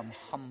have become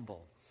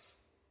humble.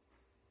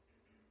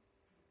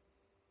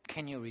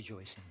 Can you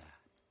rejoice in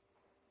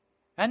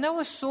that? And that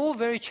was so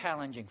very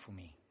challenging for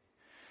me.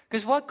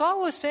 Because what God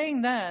was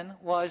saying then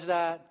was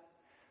that,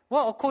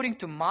 well, according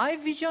to my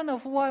vision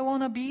of who I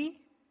want to be,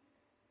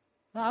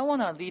 I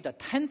want to lead a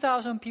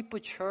 10,000 people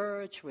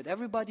church with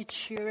everybody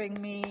cheering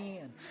me.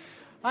 And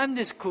I'm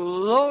this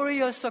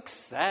glorious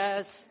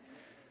success.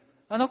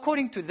 And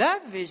according to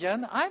that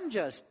vision, I'm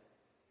just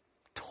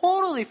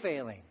totally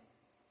failing.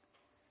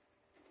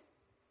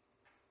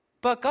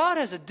 But God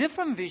has a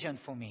different vision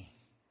for me.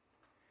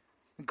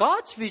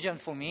 God's vision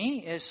for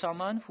me is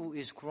someone who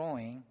is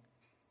growing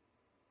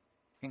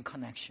in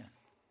connection,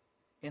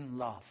 in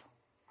love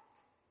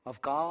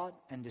of God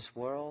and this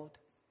world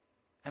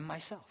and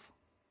myself.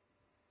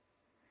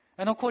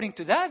 And according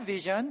to that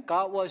vision,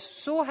 God was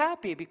so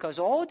happy because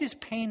all this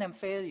pain and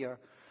failure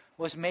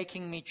was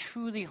making me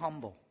truly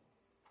humble.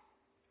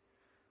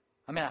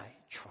 I mean, I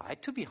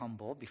tried to be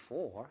humble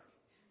before,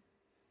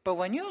 but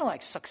when you're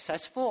like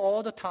successful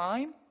all the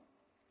time,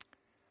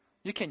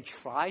 you can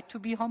try to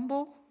be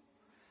humble,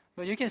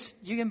 but you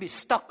can be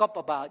stuck up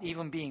about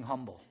even being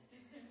humble.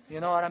 You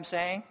know what I'm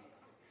saying?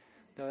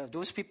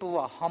 Those people who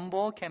are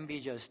humble can be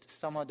just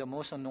some of the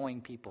most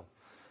annoying people,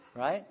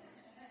 right?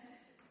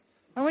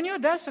 And when you're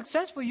that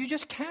successful, you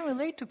just can't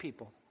relate to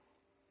people.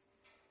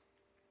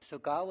 So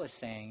God was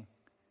saying,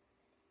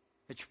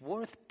 it's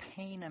worth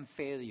pain and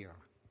failure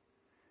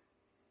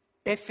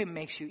if it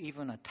makes you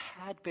even a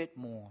tad bit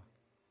more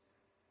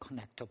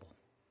connectable.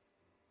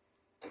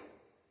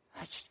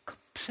 That's a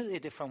completely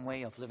different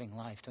way of living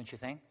life, don't you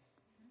think?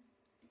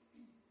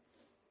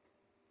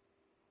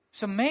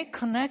 So make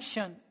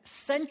connection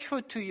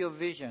central to your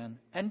vision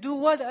and do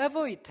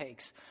whatever it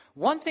takes.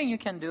 One thing you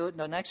can do in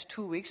the next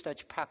 2 weeks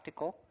that's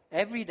practical,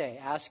 every day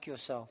ask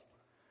yourself,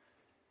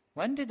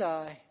 when did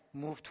I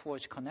move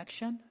towards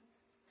connection?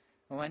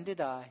 And when did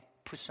I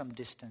put some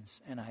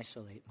distance and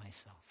isolate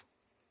myself?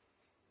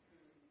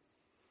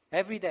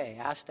 Every day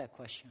ask that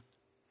question.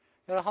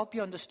 It'll help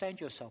you understand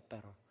yourself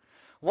better.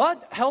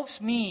 What helps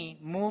me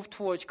move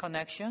towards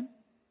connection?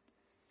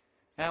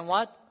 And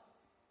what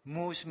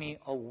moves me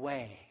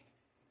away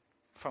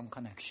from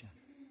connection?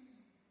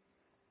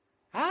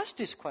 Ask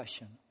this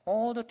question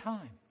all the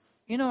time.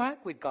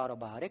 Interact with God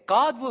about it.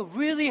 God will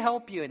really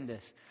help you in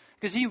this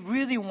because He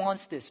really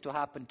wants this to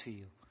happen to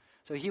you.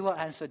 So He will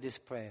answer this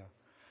prayer.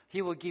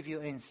 He will give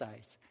you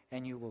insights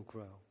and you will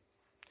grow.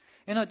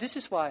 This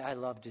is why I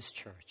love this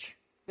church.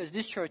 Because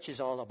this church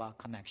is all about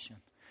connection.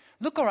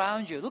 Look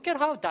around you. Look at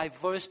how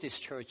diverse this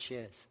church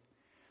is.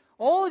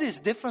 All these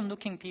different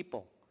looking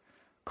people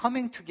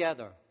coming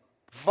together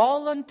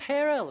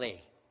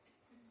voluntarily.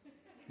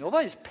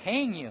 Nobody's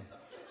paying you.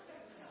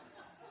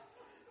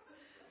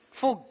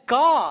 For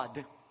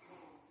God.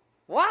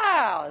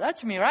 Wow,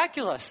 that's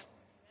miraculous.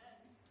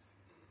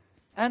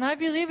 And I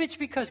believe it's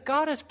because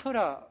God has put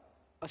a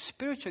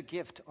spiritual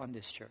gift on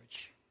this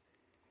church.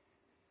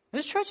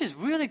 This church is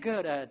really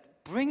good at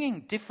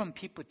bringing different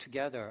people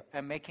together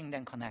and making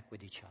them connect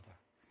with each other.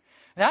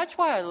 That's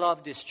why I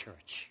love this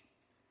church.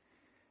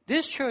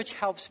 This church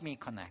helps me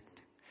connect.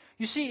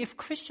 You see, if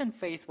Christian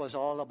faith was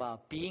all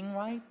about being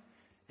right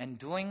and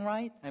doing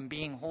right and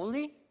being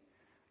holy,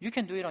 you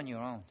can do it on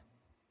your own.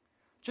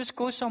 Just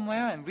go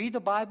somewhere and read the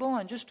Bible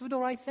and just do the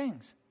right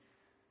things.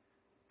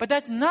 But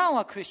that's not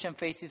what Christian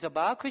faith is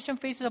about. Christian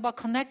faith is about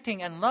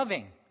connecting and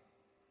loving.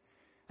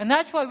 And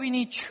that's why we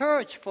need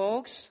church,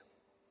 folks.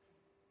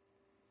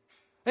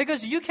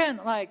 Because you can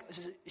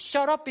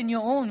shut up in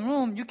your own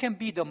room, you can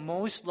be the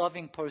most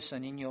loving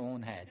person in your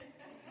own head.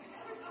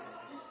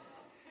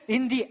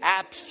 In the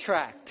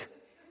abstract.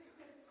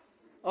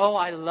 Oh,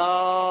 I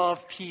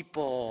love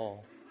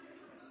people.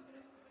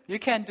 You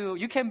can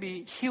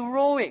be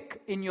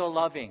heroic in your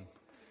loving,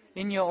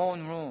 in your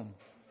own room.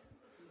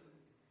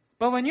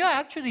 But when you're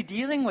actually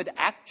dealing with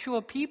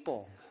actual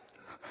people,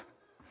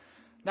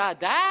 now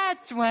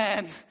that's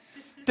when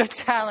the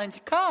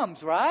challenge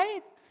comes,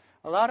 right?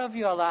 A lot of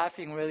you are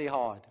laughing really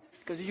hard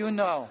because you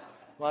know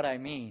what I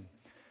mean.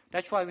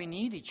 That's why we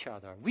need each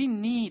other.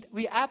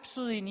 We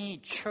absolutely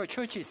need church.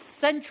 Church is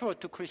central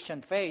to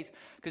Christian faith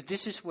because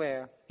this is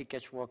where it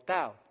gets worked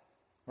out,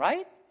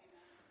 right?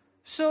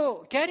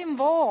 So get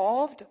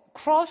involved,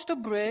 cross the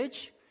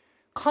bridge,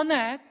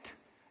 connect.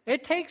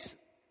 It takes,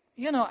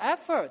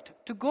 effort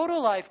to go to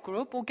a life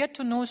group or get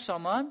to know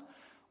someone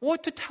or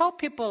to tell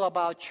people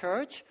about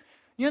church.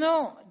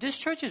 This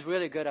church is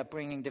really good at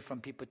bringing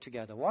different people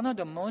together. One of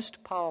the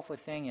most powerful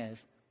things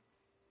is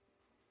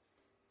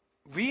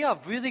we are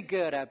really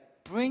good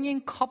at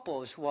bringing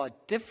couples who have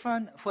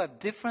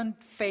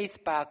different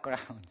faith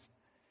backgrounds,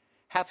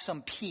 have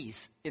some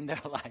peace in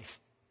their life.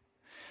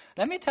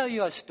 Let me tell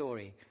you a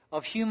story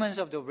of Humans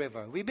of the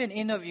River. We've been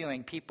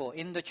interviewing people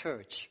in the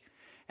church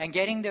and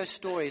getting their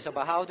stories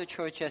about how the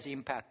church has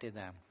impacted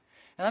them.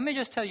 And let me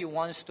just tell you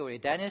one story.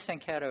 Dennis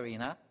and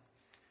Katerina.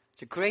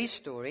 It's a great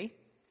story.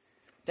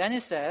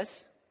 Dennis says,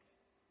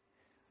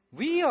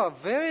 "We are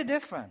very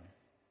different.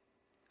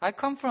 I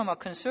come from a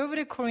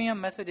conservative Korean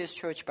Methodist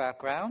church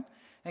background,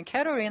 and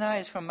Katerina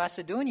is from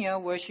Macedonia,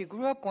 where she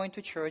grew up going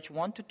to church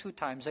 1 to 2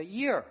 times a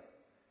year.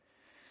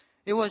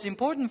 It was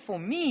important for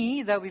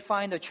me that we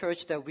find a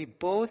church that we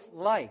both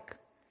like,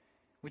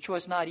 which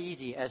was not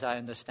easy as I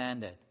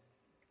understand it.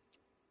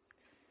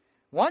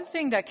 One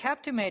thing that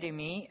captivated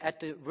me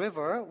at the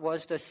river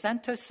was the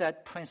center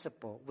set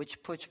principle,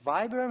 which puts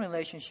vibrant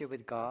relationship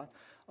with God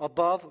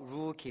above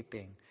rule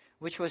keeping,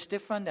 which was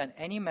different than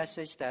any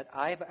message that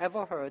I've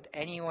ever heard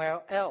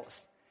anywhere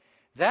else.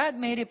 That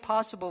made it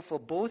possible for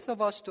both of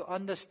us to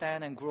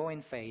understand and grow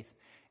in faith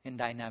in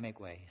dynamic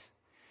ways."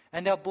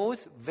 And they're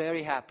both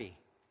very happy.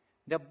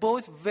 They're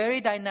both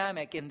very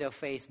dynamic in their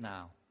faith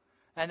now.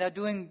 And they're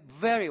doing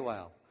very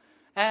well.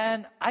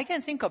 And I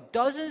can think of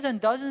dozens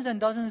and dozens and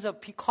dozens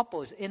of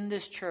couples in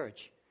this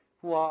church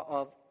who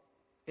are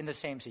in the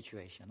same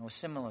situation or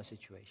similar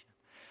situation.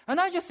 And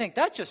I just think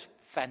that's just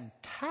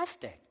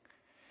fantastic.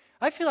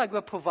 I feel like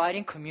we're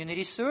providing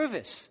community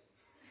service.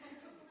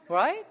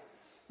 Right?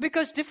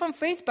 Because different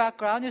faith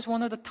background is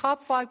one of the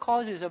top 5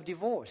 causes of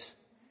divorce.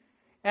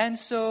 And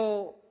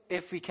so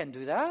if we can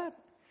do that,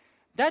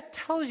 that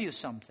tells you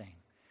something.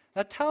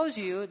 That tells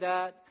you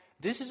that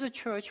this is a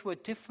church where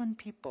different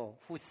people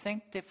who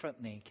think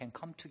differently can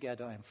come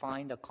together and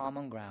find a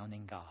common ground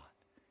in God.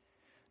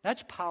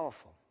 That's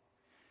powerful.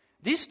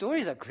 These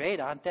stories are great,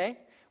 aren't they?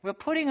 We're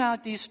putting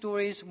out these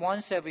stories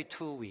once every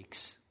 2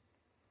 weeks.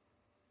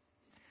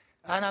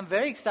 And I'm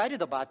very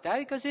excited about that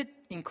because it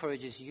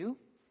encourages you.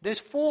 There's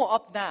 4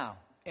 up now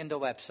in the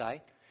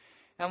website.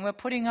 And we're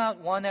putting out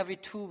one every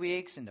 2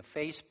 weeks in the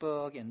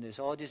Facebook and there's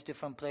all these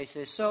different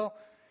places. So,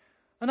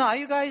 are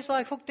you guys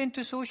hooked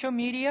into social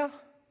media?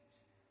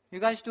 You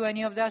guys do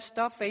any of that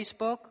stuff?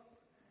 Facebook,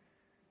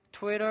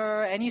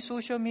 Twitter, any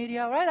social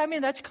media, right? I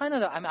mean, that's kind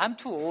of I'm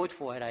too old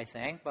for it, I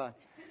think, but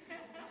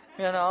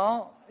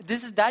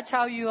that's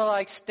how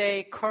you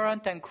stay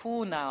current and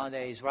cool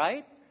nowadays,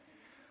 right?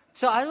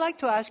 So I'd like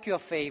to ask you a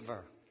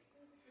favor.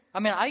 I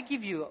mean, I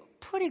give you a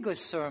pretty good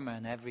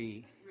sermon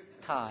every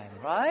time,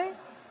 right?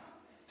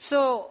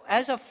 So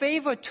as a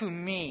favor to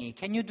me,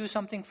 can you do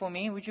something for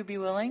me? Would you be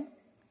willing?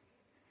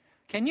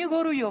 Can you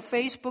go to your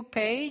Facebook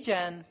page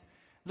and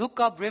look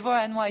up River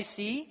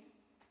NYC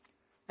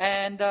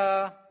and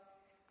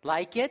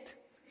like it?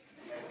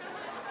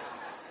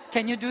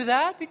 Can you do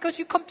that? Because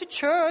you come to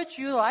church,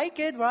 you like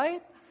it,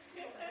 right?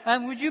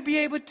 And would you be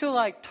able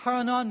to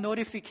turn on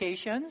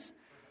notifications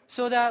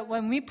so that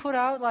when we put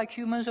out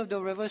Humans of the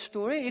River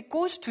story, it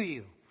goes to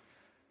you?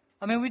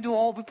 I mean, we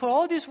put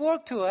all this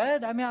work to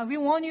it. I mean, we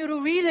want you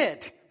to read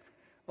it.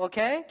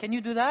 Okay? Can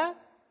you do that?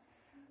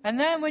 And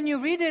then when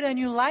you read it and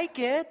you like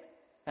it,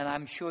 and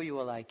I'm sure you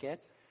will like it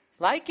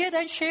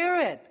and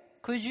share it.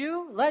 Could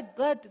you?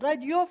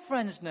 Let your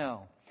friends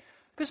know.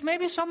 Because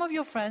maybe some of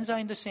your friends are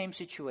in the same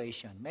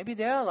situation. Maybe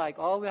they're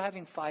we're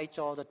having fights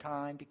all the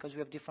time because we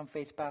have different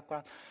faith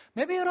backgrounds.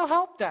 Maybe it'll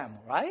help them,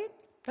 right?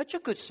 That's a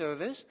good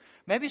service.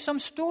 Maybe some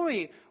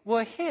story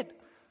will hit,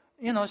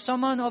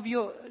 some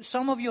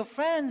of your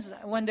friends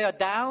when they're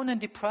down and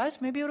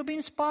depressed. Maybe it'll be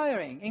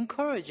inspiring,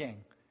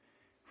 encouraging.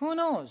 Who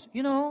knows?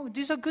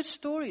 These are good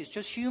stories,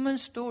 just human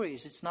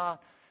stories. It's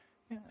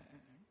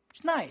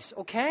nice,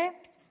 okay?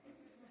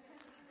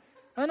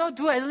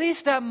 Do at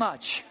least that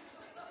much.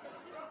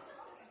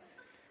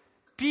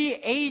 Be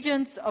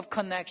agents of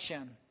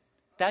connection.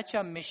 That's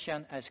your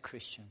mission as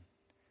Christian.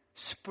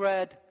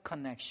 Spread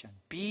connection.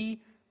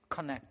 Be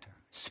connector.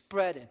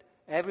 Spread it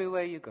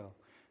everywhere you go.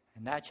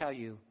 And that's how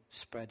you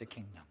spread the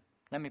kingdom.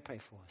 Let me pray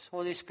for us.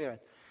 Holy Spirit,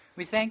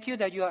 We thank you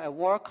that you are at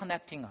work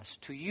connecting us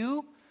to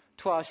you,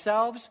 to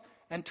ourselves,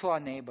 and to our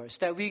neighbors,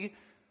 that we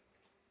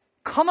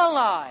come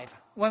alive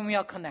when we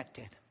are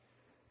connected.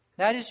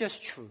 That is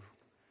just true.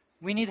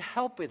 We need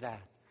help with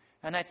that.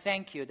 And I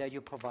thank you that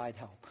you provide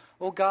help.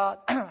 Oh God,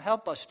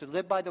 help us to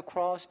live by the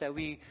cross, that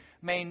we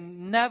may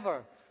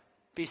never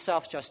be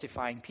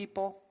self-justifying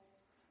people.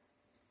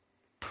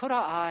 Put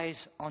our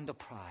eyes on the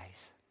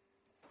prize,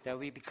 that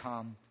we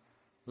become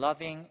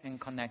loving and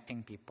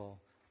connecting people,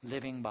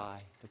 living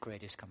by the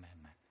greatest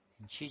commandment.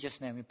 In Jesus'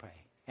 name we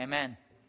pray. Amen.